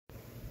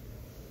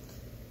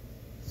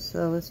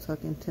So I was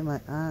talking to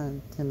my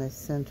aunt and I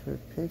sent her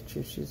a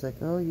picture. She's like,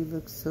 oh, you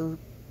look so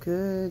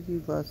good.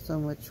 You lost so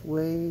much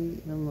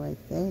weight. And I'm like,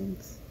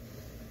 thanks.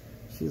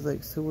 She's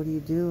like, so what are you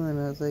doing?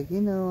 I was like,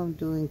 you know, I'm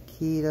doing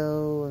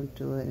keto. I'm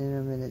doing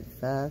intermittent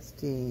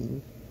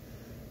fasting.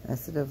 I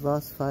said, I've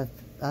lost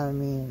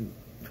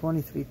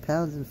 23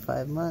 pounds in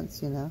 5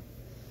 months, you know.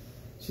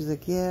 She's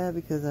like, yeah,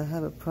 because I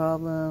have a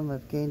problem.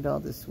 I've gained all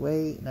this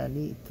weight and I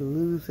need to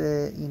lose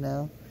it, you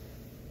know.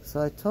 So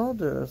I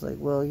told her, I was like,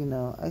 well, you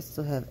know, I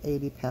still have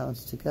 80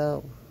 pounds to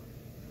go.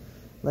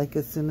 Like,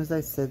 as soon as I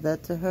said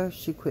that to her,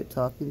 she quit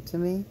talking to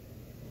me.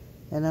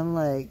 And I'm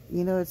like,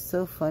 you know, it's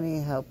so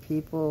funny how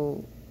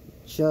people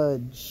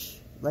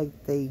judge.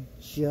 Like, they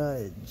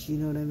judge, you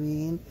know what I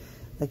mean?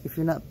 Like, if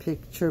you're not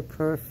picture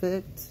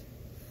perfect,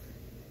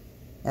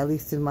 at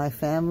least in my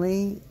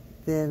family,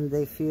 then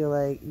they feel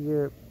like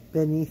you're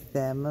beneath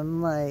them.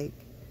 I'm like,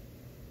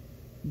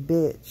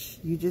 bitch,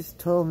 you just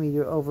told me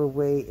you're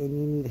overweight and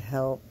you need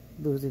help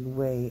losing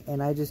weight,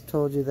 and I just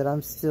told you that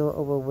I'm still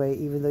overweight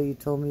even though you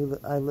told me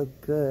I look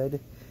good.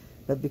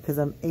 But because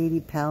I'm 80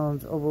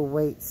 pounds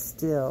overweight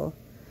still,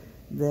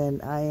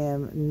 then I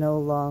am no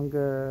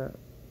longer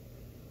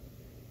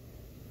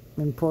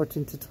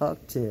important to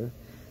talk to.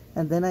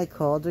 And then I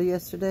called her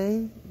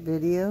yesterday,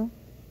 video.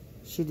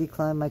 She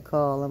declined my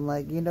call. I'm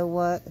like, you know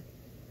what?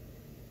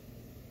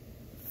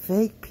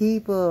 Fake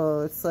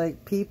people. It's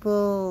like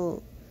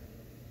people,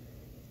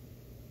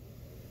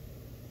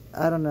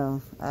 I don't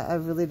know. I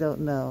really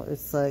don't know.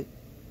 It's like,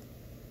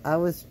 I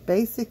was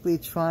basically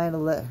trying to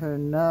let her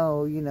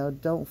know, you know,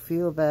 don't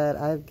feel bad.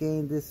 I've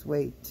gained this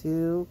weight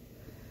too.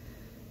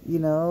 You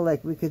know,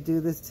 like we could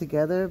do this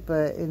together.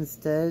 But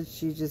instead,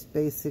 she just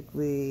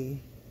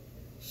basically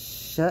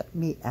shut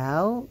me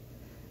out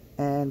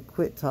and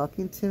quit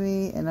talking to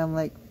me. And I'm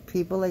like,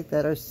 people like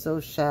that are so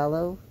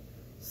shallow.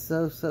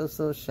 So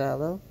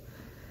shallow.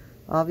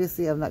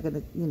 Obviously, I'm not going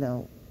to, you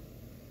know,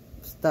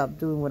 stop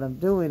doing what I'm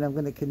doing. I'm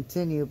going to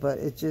continue, but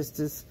it just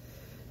is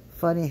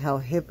funny how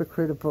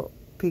hypocritical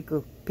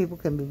people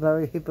can be,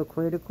 very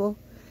hypocritical.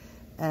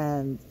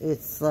 And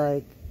it's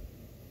like,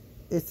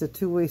 it's a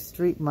two-way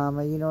street,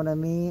 mama, you know what I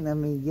mean? I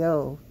mean,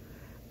 yo,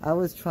 I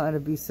was trying to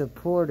be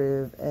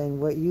supportive, and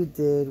what you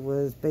did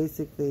was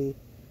basically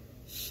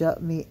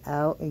shut me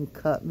out and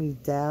cut me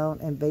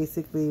down, and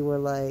basically were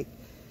like,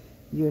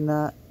 you're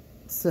not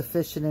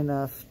sufficient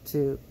enough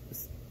to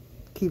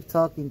keep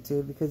talking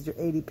to because you're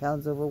 80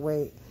 pounds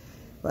overweight.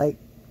 Like,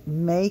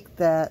 make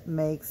that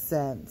make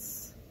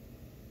sense.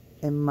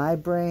 In my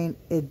brain,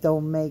 it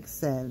don't make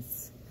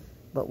sense.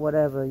 But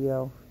whatever,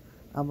 yo.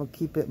 I'm going to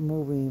keep it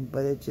moving.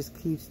 But it just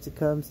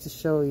comes to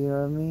show, you know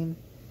what I mean?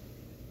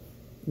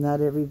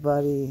 Not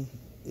everybody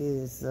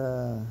is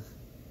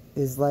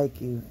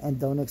like you. And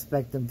don't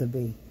expect them to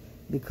be.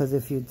 Because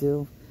if you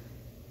do,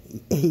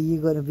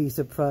 you're going to be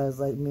surprised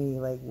like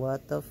me. Like,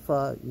 what the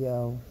fuck,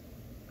 yo?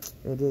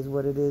 It is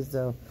what it is,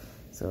 though.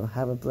 So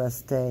have a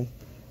blessed day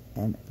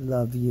and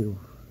love you.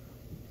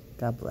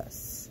 God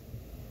bless.